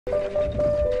Hi,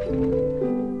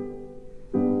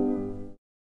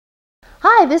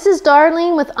 this is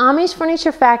Darlene with Amish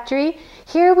Furniture Factory.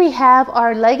 Here we have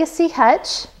our Legacy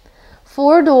Hutch,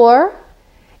 4-door.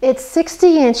 It's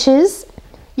 60 inches.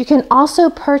 You can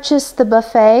also purchase the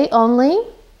buffet only.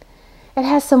 It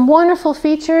has some wonderful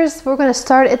features. We're going to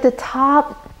start at the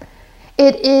top.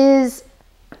 It is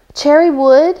cherry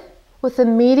wood with a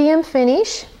medium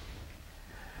finish.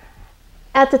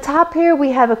 At the top here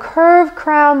we have a curved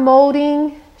crown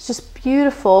molding. It's just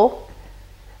beautiful.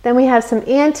 Then we have some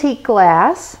antique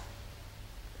glass.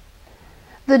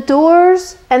 The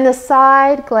doors and the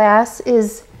side glass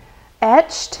is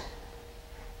etched.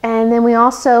 And then we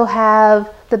also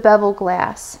have the bevel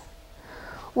glass.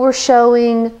 We're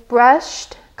showing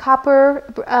brushed copper,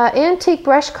 antique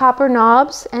brushed copper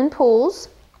knobs and pulls.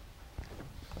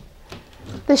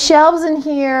 The shelves in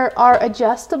here are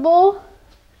adjustable.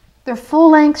 They're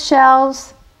full-length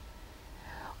shelves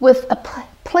with a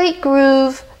plate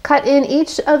groove cut in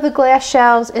each of the glass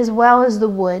shelves as well as the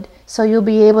wood. So you'll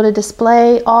be able to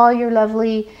display all your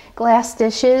lovely glass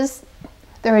dishes.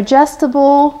 They're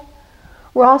adjustable.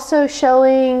 We're also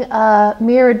showing a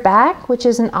mirrored back, which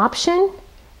is an option.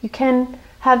 You can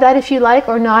have that if you like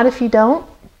or not if you don't.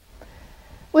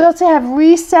 We also have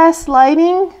recessed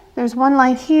lighting. There's one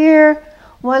light here,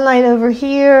 one light over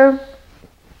here,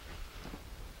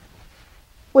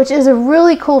 which is a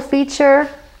really cool feature.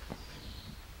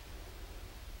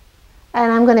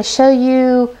 And I'm going to show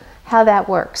you how that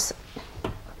works.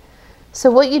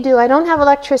 So what you do, I don't have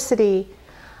electricity,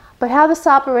 but how this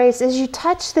operates is you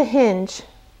touch the hinge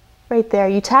right there.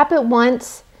 You tap it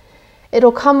once,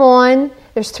 it'll come on.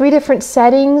 There's 3 different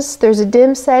settings. There's a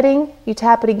dim setting. You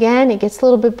tap it again, it gets a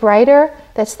little bit brighter.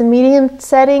 That's the medium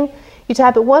setting. You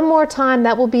tap it one more time,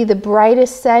 that will be the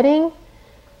brightest setting.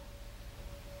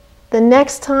 The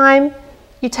next time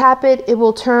you tap it, it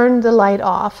will turn the light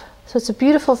off. So it's a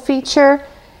beautiful feature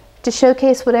to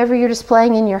showcase whatever you're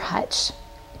displaying in your hutch.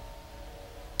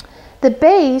 The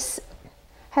base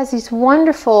has these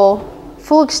wonderful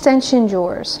full extension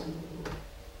drawers.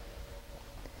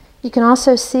 You can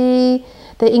also see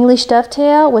the English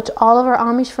dovetail, which all of our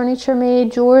Amish furniture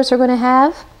made drawers are going to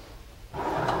have.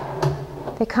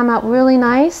 They come out really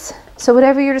nice. So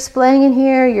whatever you're displaying in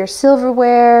here, your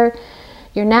silverware,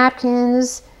 your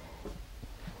napkins,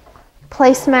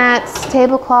 placemats,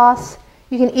 tablecloths,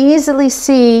 you can easily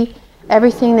see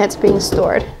everything that's being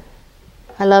stored.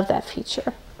 I love that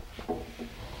feature.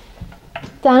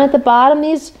 Down at the bottom,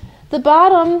 the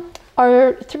bottom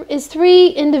is 3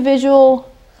 individual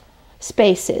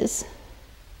spaces.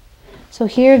 So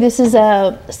here, this is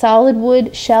a solid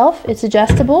wood shelf. It's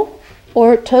adjustable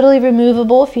or totally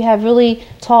removable if you have really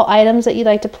tall items that you'd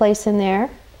like to place in there.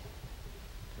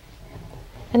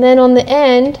 And then on the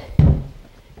end,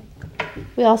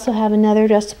 we also have another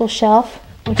adjustable shelf,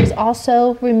 which is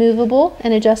also removable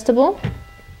and adjustable.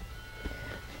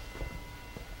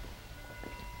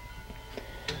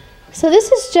 So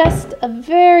this is just a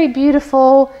very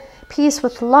beautiful piece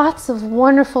with lots of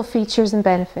wonderful features and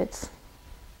benefits.